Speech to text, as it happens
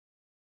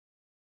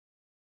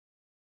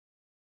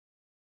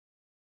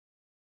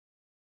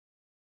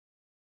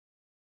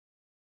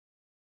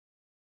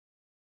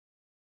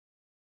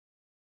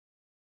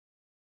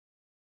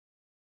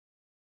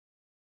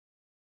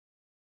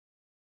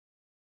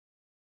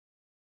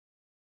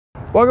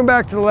Welcome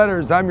back to the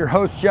Letters. I'm your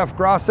host, Geoff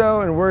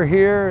Grosso, and we're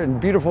here in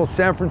beautiful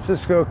San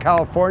Francisco,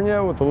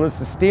 California with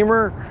Elissa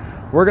Steamer.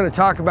 We're going to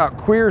talk about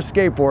queer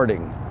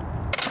skateboarding.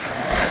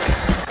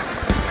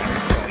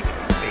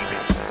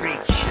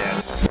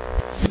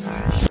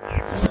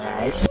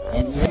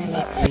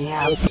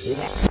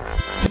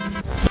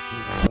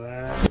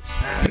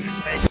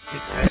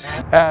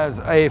 As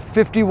a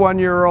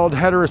 51-year-old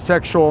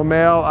heterosexual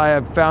male, I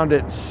have found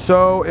it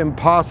so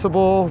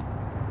impossibly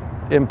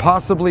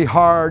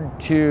hard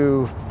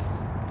to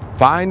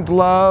find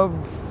love,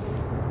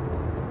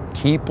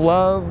 keep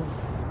love,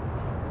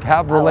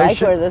 have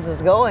relationships. I like where this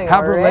is going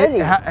already.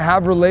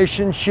 Have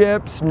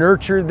relationships,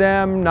 nurture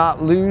them,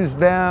 not lose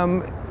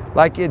them.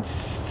 Like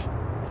it's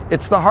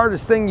the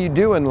hardest thing you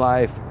do in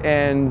life.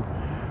 And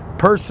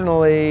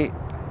personally,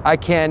 I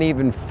can't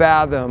even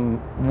fathom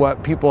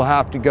what people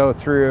have to go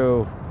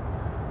through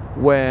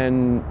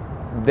when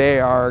they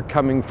are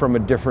coming from a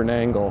different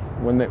angle,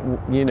 when they,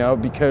 you know,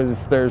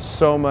 because there's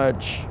so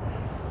much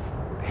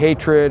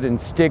hatred and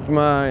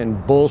stigma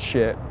and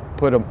bullshit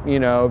put, you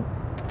know,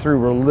 through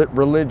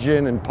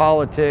religion and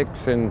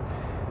politics and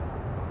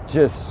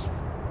just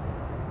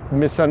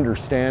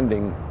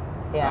misunderstanding.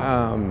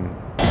 Yeah.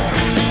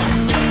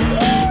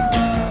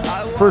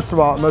 First of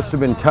all, it must have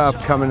been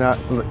tough coming up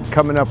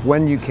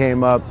when you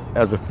came up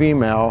as a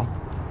female,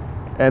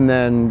 and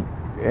then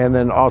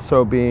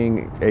also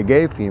being a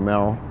gay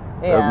female.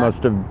 Yeah. It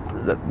must have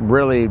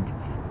really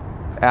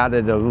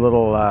added a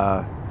little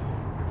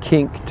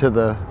kink to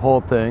the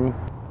whole thing.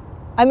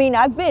 I mean,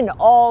 I've been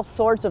all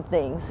sorts of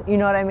things, you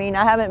know what I mean?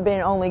 I haven't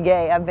been only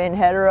gay. I've been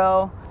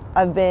hetero,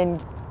 I've been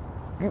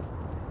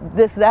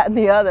this, that, and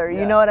the other,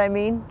 you know what I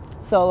mean?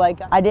 So like,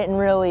 I didn't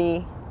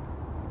really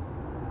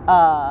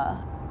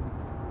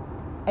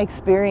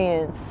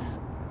experience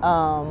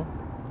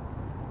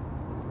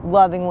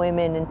loving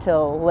women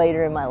until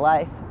later in my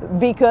life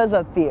because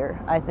of fear,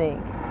 I think.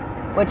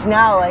 Which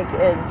now, like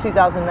in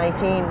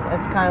 2019,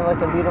 it's kind of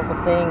like a beautiful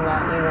thing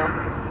that, you know,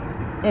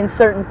 in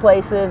certain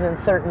places and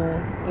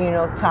certain, you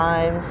know,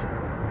 times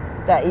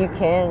that you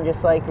can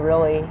just like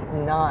really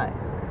not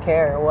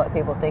care what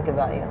people think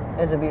about you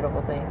is a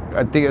beautiful thing.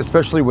 I think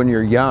especially when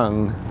you're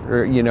young,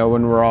 or, you know,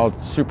 when we're all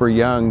super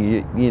young,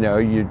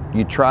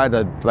 you try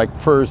to like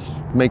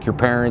first make your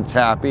parents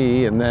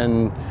happy, and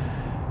then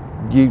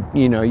you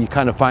know, you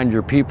kind of find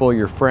your people,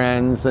 your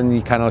friends, and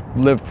you kind of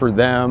live for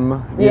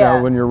them, you know,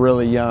 when you're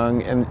really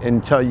young, and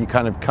until you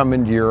kind of come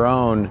into your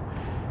own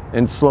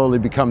and slowly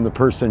become the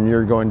person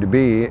you're going to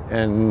be.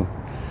 And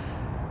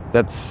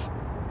that's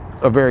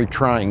a very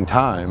trying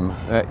time.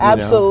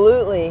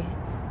 Absolutely. You know?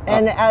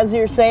 And as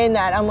you're saying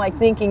that, I'm like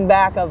thinking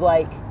back of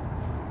like,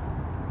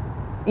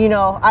 you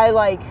know,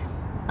 I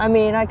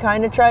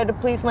kind of tried to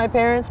please my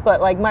parents,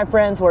 but like my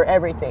friends were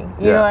everything.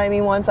 You know what I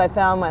mean? Once I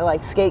found my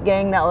like skate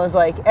gang, that was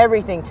like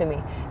everything to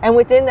me. And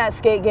within that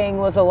skate gang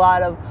was a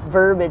lot of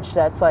verbiage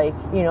that's like,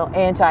 you know,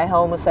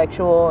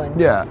 anti-homosexual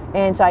and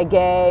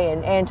anti-gay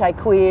and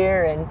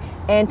anti-queer and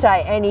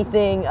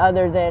anti-anything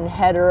other than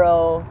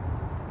hetero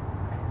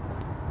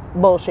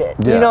bullshit.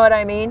 You know what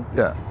I mean?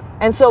 Yeah.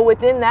 And so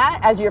within that,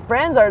 as your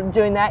friends are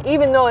doing that,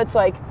 even though it's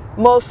like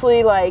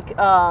mostly like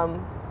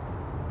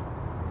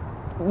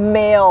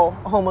male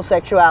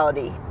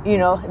homosexuality, you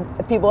know,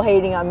 people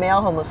hating on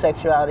male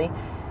homosexuality,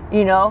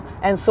 you know,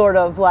 and sort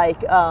of like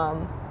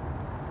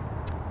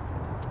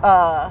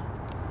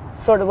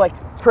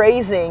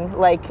praising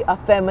like a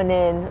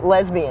feminine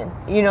lesbian,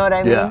 you know what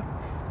I mean?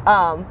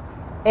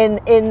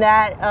 In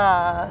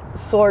that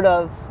sort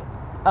of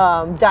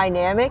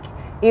dynamic,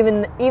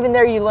 even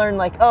there you learn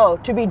like, oh,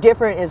 to be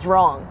different is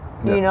wrong,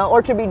 you know,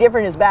 or to be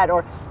different is bad,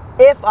 or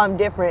if I'm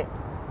different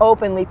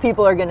openly,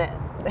 people are gonna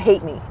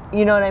hate me,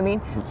 you know what I mean?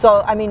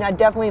 So I mean, I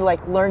definitely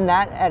like learned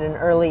that at an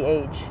early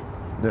age.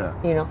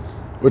 You know,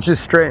 which is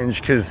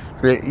strange because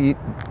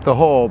the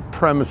whole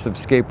premise of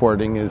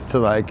skateboarding is to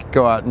like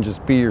go out and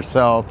just be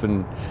yourself,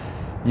 and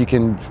you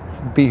can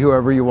be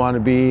whoever you want to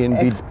be and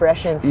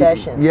expression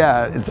session.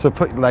 Yeah, it's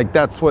like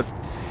that's what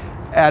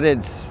at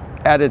its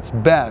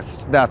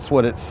best, that's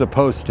what it's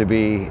supposed to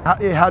be.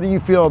 How do you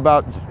feel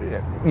about,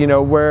 you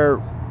know, where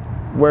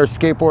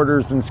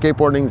skateboarders and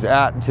skateboarding's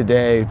at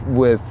today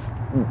with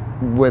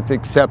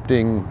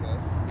accepting,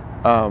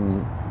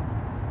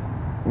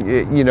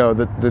 you know,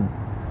 the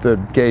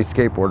gay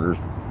skateboarders?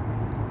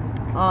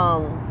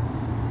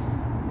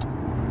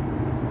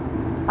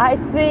 I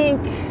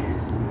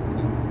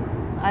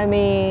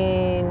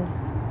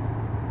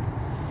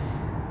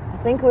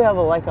think we have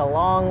a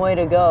long way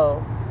to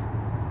go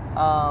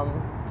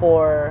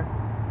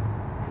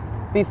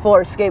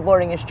before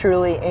skateboarding is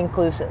truly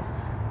inclusive.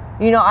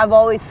 You know, I've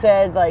always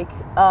said like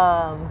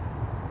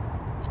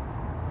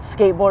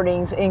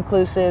skateboarding's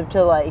inclusive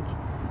to like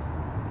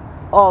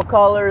all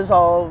colors,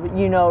 all,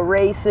 you know,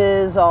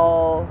 races,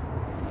 all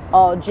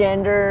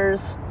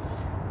genders,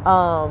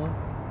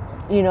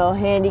 you know,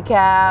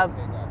 handicap,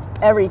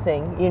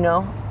 everything, you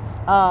know.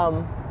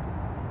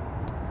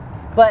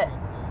 But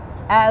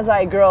as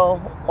I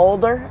grow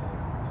older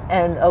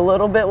and a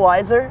little bit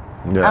wiser,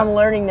 I'm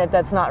learning that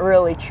that's not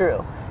really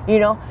true. You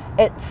know,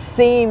 it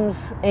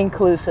seems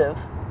inclusive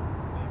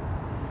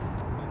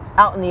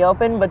out in the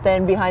open, but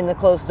then behind the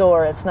closed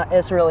door,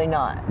 it's really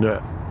not.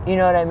 Yeah. You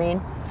know what I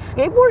mean?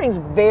 Skateboarding's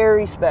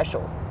very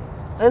special.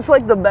 It's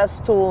like the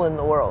best tool in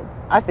the world,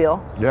 I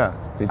feel. Yeah,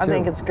 me too. I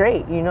think it's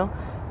great, you know?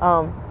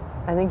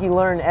 I think you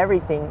learn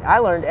everything. I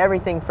learned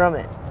everything from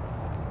it.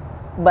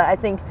 But I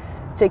think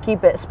to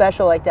keep it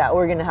special like that,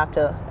 we're gonna have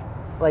to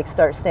like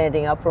start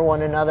standing up for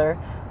one another.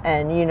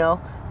 And you know,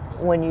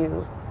 when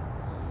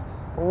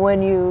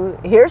you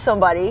hear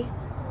somebody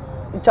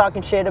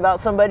talking shit about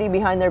somebody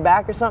behind their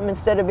back or something,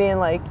 instead of being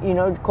like, you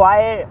know,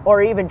 quiet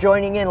or even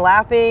joining in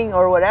laughing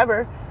or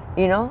whatever,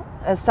 you know,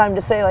 it's time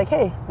to say like,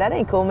 hey, that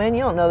ain't cool, man.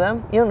 You don't know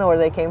them. You don't know where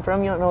they came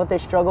from. You don't know what they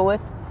struggle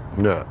with.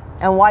 Yeah.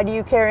 And why do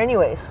you care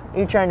anyways? Are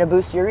you trying to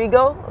boost your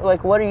ego?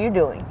 Like, what are you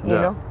doing? You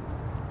know?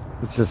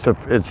 It's just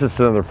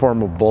another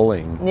form of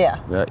bullying. Yeah.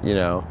 You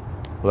know,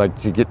 like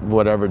to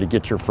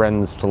get your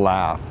friends to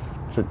laugh.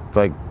 It's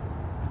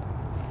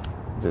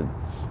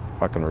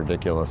fucking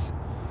ridiculous.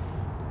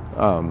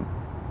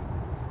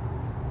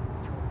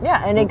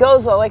 Yeah, and it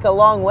goes like a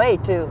long way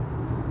too.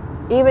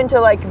 Even to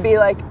like be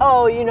like,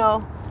 oh, you know,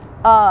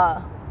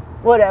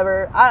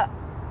 whatever.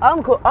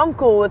 I'm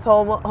cool with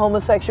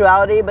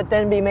homosexuality, but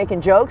then be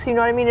making jokes. You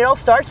know what I mean? It all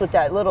starts with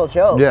that little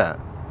joke. Yeah.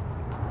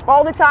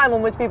 All the time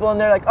I'm with people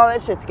and they're like, oh,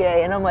 that shit's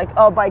gay. And I'm like,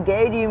 oh, by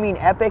gay, do you mean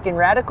epic and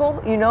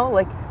radical? You know,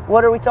 like,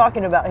 what are we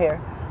talking about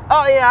here?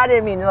 Oh, yeah, I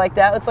didn't mean it like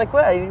that. It's like,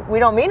 well, we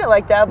don't mean it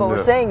like that, but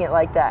we're saying it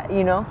like that,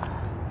 you know?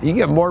 You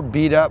get more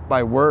beat up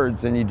by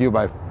words than you do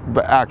by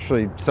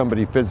actually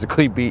somebody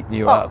physically beating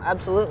you up. Oh,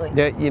 absolutely.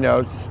 That, you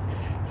know,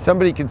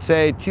 somebody could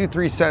say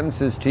 2-3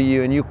 sentences to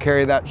you and you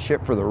carry that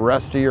shit for the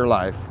rest of your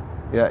life.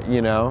 Yeah,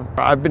 you know,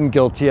 I've been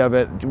guilty of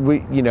it.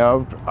 You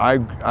know,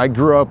 I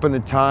grew up in a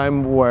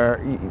time where,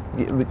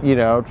 you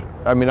know,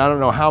 I mean, I don't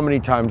know how many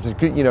times,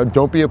 you know,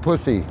 don't be a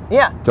pussy.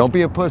 Yeah. Don't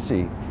be a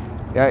pussy.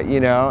 Yeah,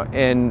 you know,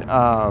 and,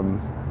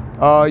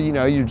 oh, you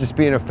know, you're just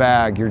being a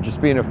fag. You're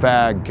just being a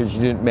fag because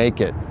you didn't make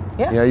it.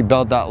 Yeah. You know, you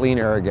belled that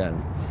leaner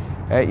again.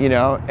 You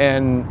know,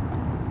 and,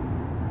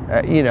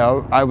 you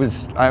know, I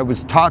was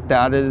taught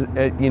that,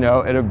 you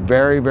know, at a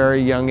very,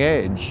 very young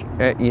age,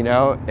 you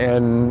know,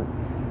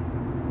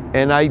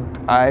 and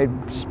I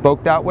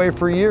spoke that way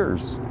for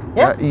years.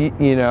 Yeah.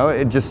 You know,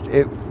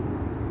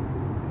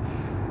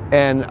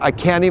 and I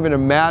can't even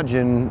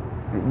imagine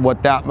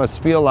what that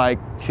must feel like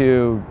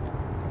to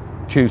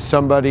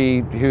somebody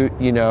who,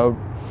 you know,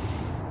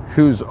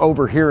 who's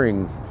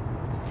overhearing.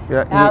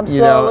 Absolutely.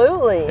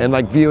 You know, and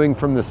like viewing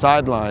from the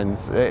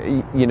sidelines,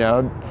 you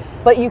know.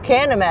 But you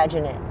can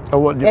imagine it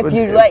if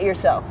you let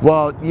yourself.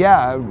 Well,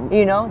 yeah.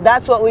 You know,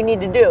 that's what we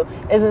need to do,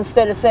 is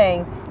instead of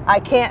saying, I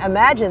can't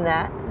imagine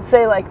that,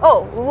 say like,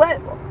 oh,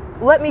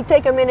 let me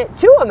take a minute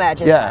to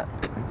imagine that.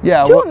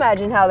 Yeah. To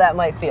imagine how that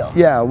might feel.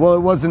 Yeah, well, it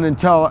wasn't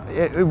until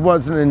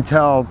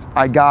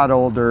I got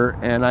older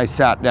and I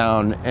sat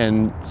down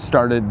and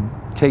started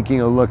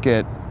taking a look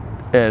at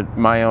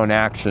my own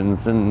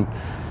actions and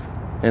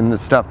the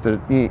stuff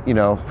that, you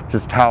know,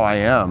 just how I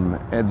am,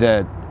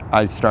 that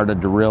I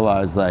started to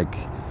realize like,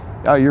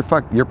 oh, you're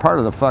part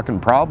of the fucking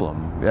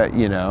problem.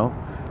 You know,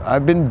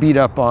 I've been beat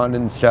up on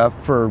and stuff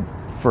for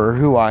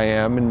who I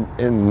am,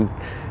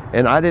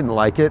 and I didn't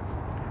like it.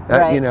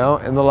 Right. You know,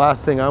 and the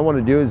last thing I want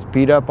to do is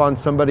beat up on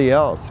somebody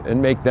else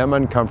and make them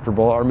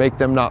uncomfortable or make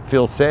them not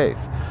feel safe,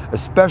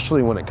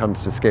 especially when it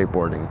comes to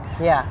skateboarding.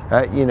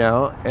 Yeah. You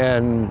know,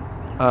 and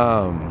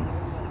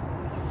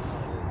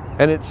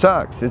it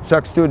sucks. It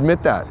sucks to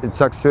admit that. It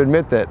sucks to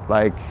admit that,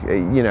 like,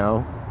 you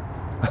know,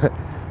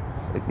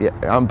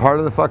 I'm part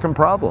of the fucking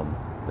problem,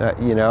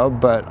 you know,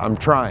 but I'm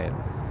trying.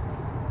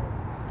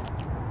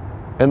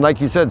 And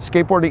like you said,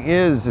 skateboarding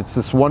it's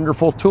this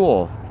wonderful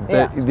tool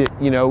that,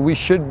 you know, we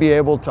should be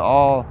able to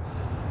all,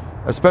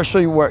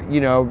 especially what, you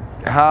know,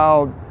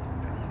 how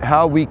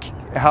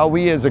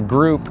we as a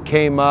group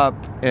came up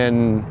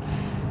and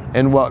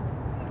what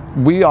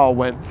we all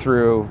went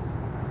through,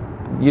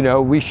 you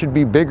know, we should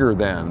be bigger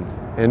than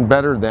and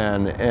better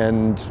than,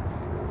 and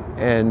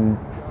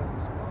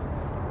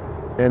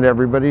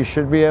everybody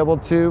should be able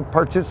to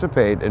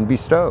participate and be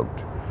stoked.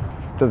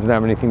 It doesn't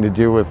have anything to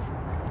do with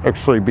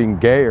actually being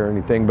gay or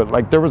anything, but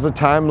like there was a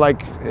time,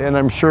 like, and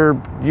I'm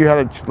sure you had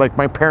it, like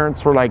my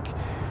parents were like,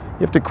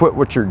 you have to quit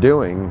what you're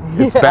doing.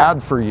 It's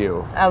bad for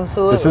you.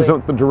 Absolutely. This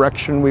isn't the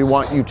direction we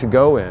want you to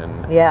go in.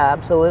 Yeah,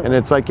 absolutely. And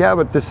it's like, yeah,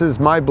 but this is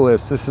my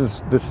bliss. This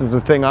is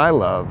the thing I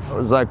love. I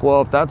was like,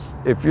 well,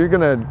 if you're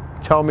gonna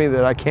tell me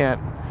that I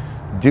can't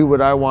do what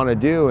I want to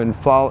do and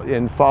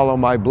follow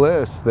my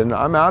bliss, then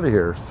I'm out of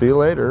here. See you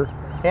later.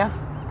 Yeah.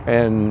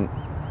 And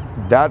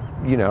that,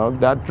 you know,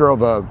 that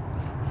drove a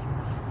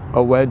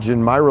wedge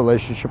in my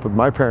relationship with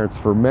my parents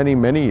for many,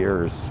 many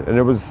years, and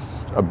it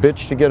was a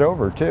bitch to get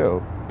over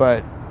too.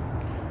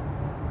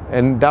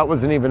 And that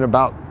wasn't even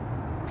about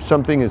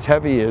something as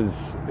heavy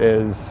as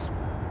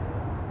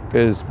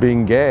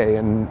being gay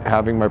and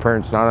having my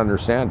parents not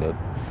understand it.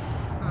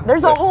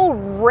 There's a whole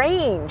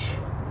range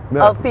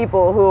of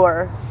people who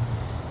are,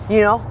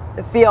 you know,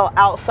 feel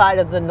outside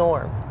of the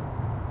norm.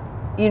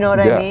 You know what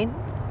I mean?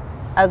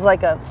 as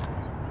like a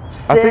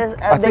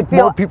I think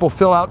more people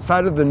feel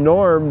outside of the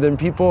norm than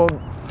people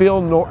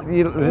feel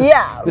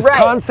this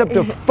concept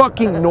of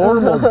fucking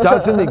normal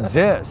doesn't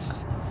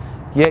exist.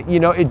 Yet, you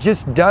know, it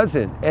just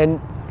doesn't.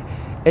 And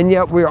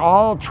yet we're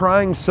all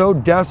trying so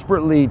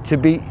desperately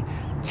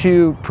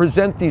to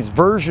present these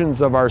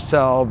versions of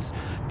ourselves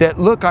that,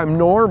 look, I'm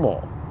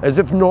normal, as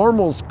if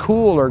normal's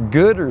cool or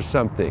good or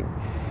something.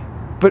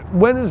 But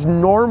when has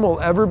normal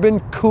ever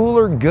been cool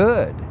or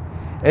good?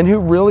 And who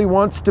really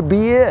wants to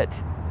be it?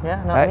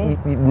 Yeah, not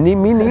me.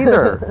 Me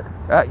neither.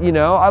 You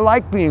know, I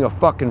like being a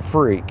fucking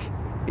freak.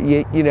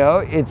 You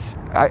know,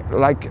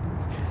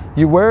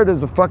 you wear it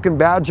as a fucking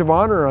badge of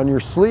honor on your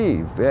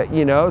sleeve,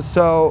 you know?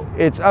 So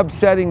it's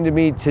upsetting to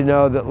me to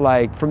know that,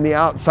 like, from the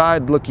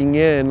outside looking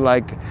in,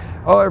 like,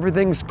 oh,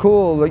 everything's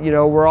cool, you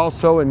know, we're all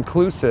so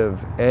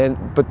inclusive.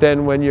 But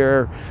then when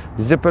you're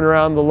zipping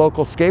around the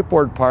local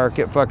skateboard park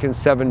at fucking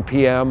 7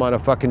 p.m. on a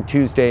fucking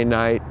Tuesday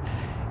night,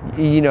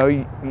 you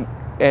know,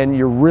 and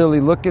you're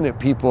really looking at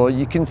people,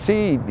 you can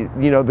see,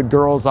 you know, the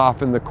girls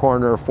off in the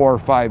corner 4 or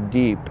 5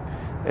 deep,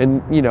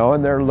 and, you know,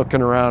 and they're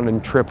looking around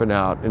and tripping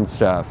out and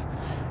stuff.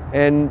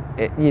 And,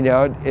 you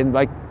know, and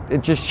like,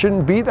 it just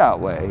shouldn't be that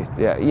way.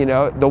 Yeah, you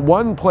know, the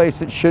one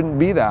place it shouldn't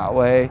be that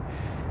way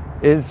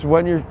is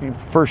when you're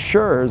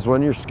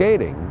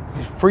skating.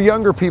 For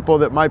younger people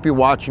that might be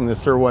watching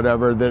this or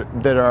whatever,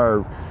 that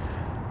are,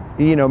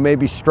 you know,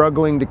 maybe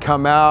struggling to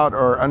come out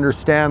or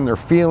understand their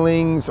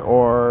feelings,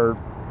 or,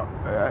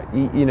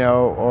 you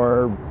know,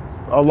 or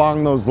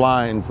along those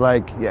lines,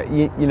 like,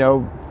 you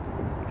know,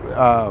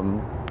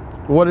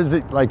 what is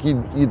it like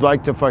you'd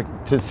like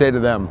to say to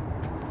them?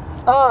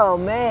 Oh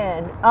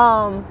man,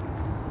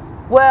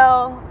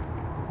 well,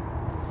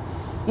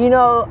 you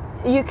know,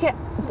 you can't.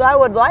 I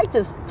would like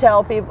to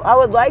tell people. I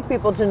would like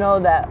people to know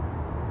that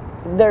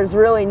there's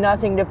really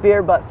nothing to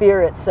fear but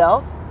fear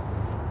itself.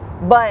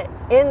 But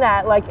in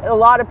that, like, a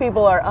lot of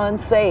people are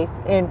unsafe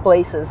in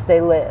places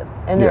they live,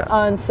 and they're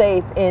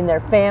unsafe in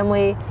their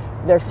family,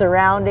 their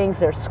surroundings,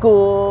 their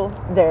school,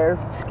 their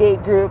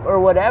skate group, or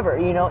whatever.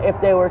 You know, if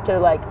they were to,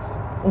 like,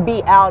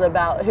 be out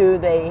about who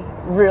they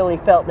really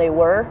felt they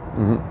were.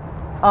 Mm-hmm.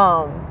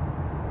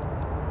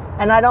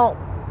 And I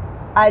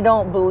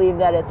don't believe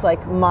that it's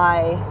like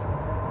I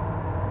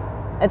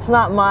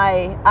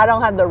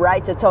don't have the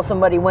right to tell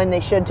somebody when they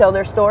should tell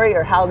their story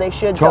or how they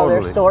should tell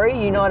their story.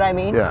 You know what I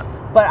mean? Yeah.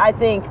 But I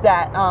think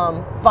that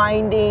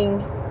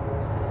finding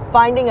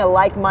a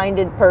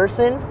like-minded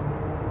person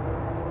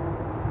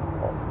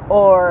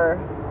or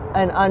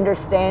an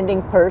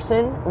understanding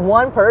person,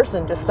 one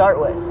person to start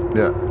with,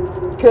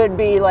 could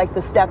be like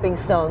the stepping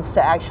stones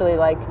to actually,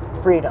 like,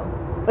 freedom.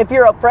 If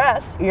you're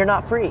oppressed, you're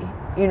not free.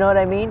 You know what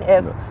I mean?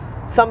 If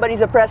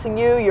somebody's oppressing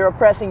you, you're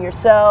oppressing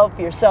yourself,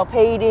 you're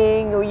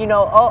self-hating, you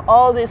know,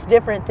 all these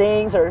different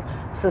things, or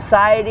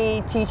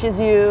society teaches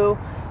you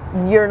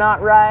you're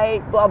not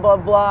right, blah, blah,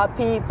 blah,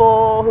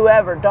 people,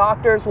 whoever,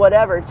 doctors,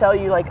 whatever, tell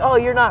you, like, oh,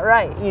 you're not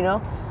right, you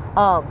know?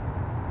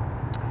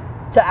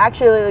 To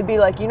actually be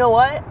like, you know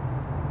what?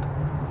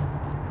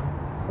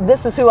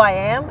 This is who I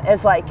am,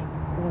 is like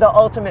the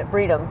ultimate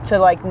freedom, to,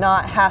 like,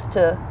 not have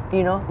to,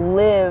 you know,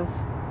 live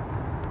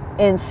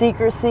in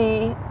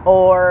secrecy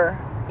or,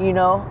 you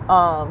know,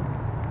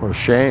 or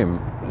shame.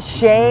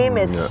 Shame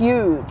is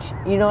huge.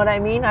 You know what I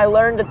mean? I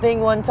learned a thing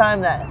one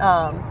time that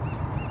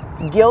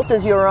guilt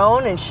is your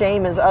own and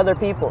shame is other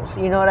people's.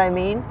 You know what I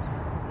mean?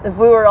 If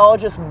we were all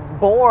just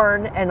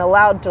born and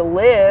allowed to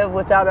live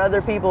without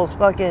other people's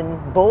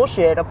fucking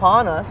bullshit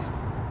upon us,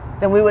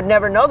 then we would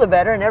never know the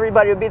better, and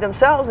everybody would be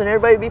themselves, and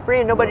everybody would be free,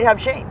 and nobody would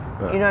have shame.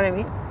 You know what I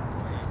mean?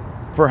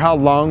 For how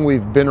long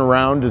we've been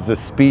around as a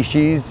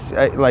species,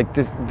 like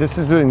this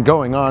has been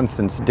going on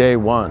since day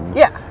one.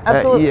 Yeah,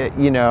 absolutely.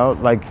 You know,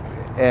 like,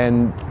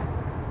 and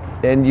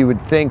you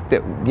would think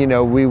that, you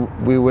know, we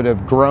would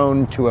have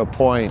grown to a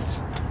point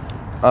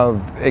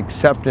of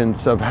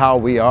acceptance of how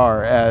we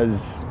are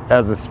as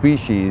a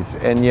species,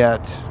 and yet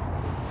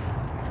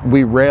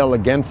we rail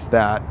against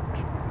that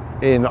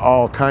in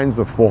all kinds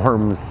of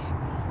forms.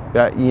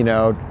 That, you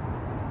know,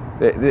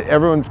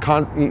 everyone's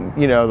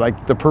you know,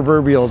 like the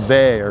proverbial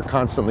they are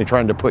constantly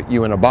trying to put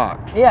you in a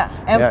box. Yeah,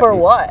 and for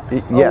what?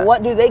 Yeah.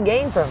 What do they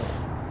gain from it?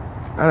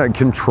 I don't know,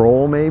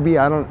 control, maybe.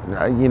 I don't,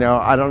 you know,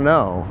 I don't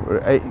know.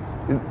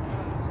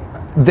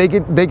 They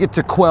get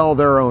to quell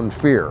their own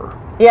fear.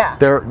 Yeah.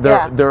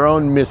 Their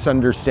own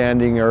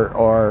misunderstanding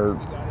or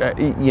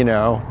you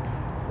know,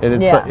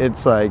 and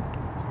it's like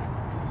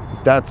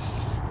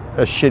that's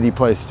a shitty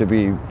place to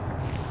be.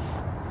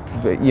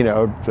 You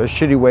know, a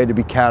shitty way to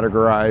be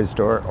categorized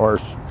or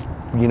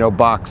you know,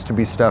 box to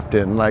be stuffed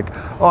in. Like,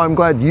 oh, I'm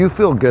glad you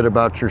feel good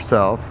about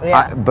yourself,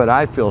 but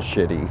I feel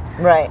shitty.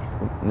 Right.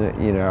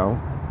 You know.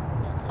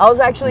 I was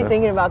actually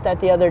thinking about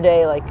that the other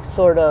day, like,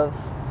 sort of,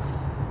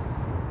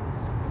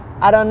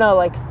 I don't know,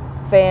 like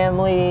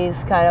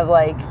families kind of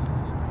like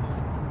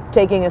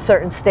taking a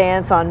certain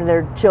stance on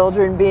their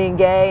children being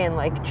gay and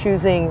like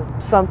choosing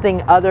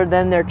something other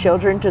than their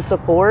children to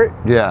support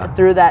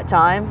through that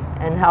time,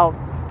 and how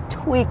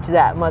tweaked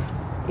that must,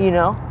 you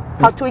know,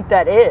 how tweaked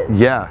that is.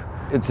 Yeah.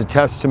 it's a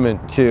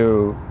testament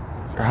to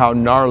how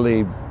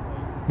gnarly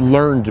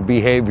learned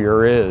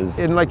behavior is.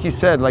 And like you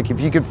said, like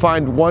if you could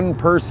find one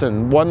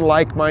person, one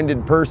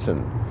like-minded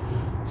person.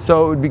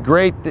 So it would be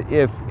great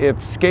if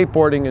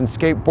skateboarding and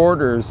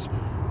skateboarders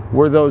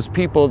were those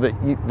people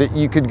that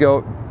you could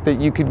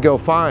go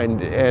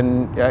find,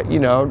 and you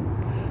know,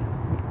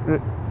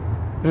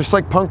 just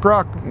like punk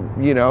rock,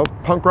 you know,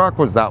 punk rock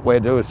was that way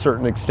to a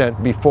certain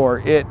extent before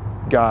it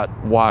got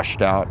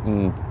washed out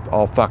and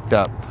all fucked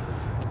up.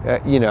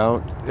 You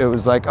know, it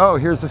was like, oh,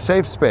 here's a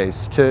safe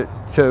space to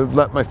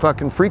let my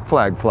fucking freak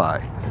flag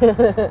fly.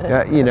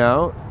 You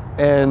know,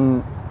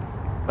 and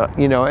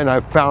you know, and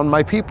I found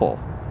my people.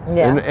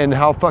 Yeah. And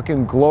how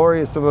fucking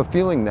glorious of a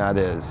feeling that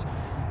is.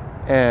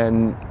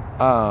 And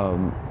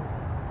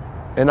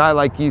I,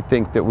 like you,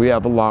 think that we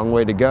have a long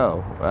way to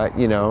go.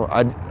 You know,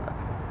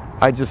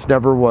 I just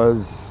never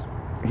was,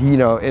 you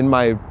know, in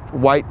my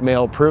white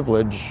male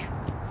privilege,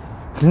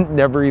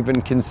 never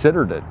even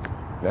considered it,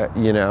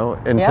 you know,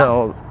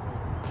 until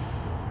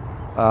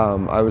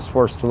I was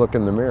forced to look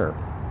in the mirror.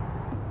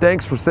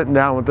 Thanks for sitting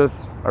down with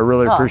us. I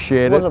really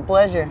appreciate it. It was a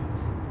pleasure.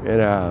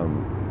 And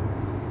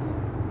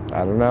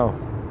I don't know.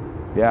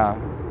 Yeah.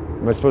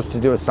 Am I supposed to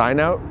do a sign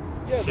out?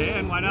 Yeah,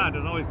 and why not?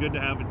 It's always good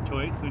to have a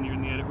choice when you're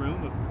in the edit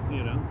room of,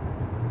 you know,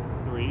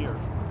 3 or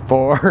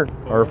 4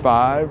 or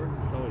 5.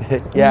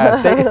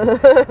 Yeah.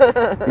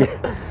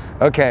 Yeah.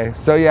 Okay.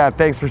 So yeah,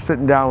 thanks for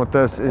sitting down with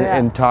us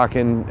and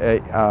talking.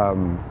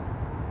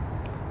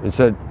 It's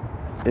a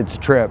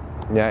trip.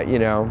 Yeah, you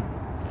know.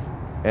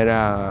 And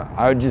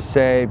I would just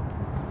say,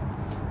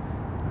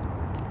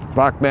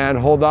 fuck, man,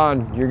 hold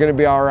on. You're gonna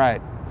be all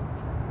right.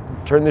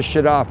 Turn this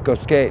shit off. Go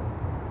skate.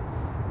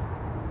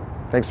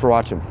 Thanks for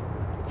watching.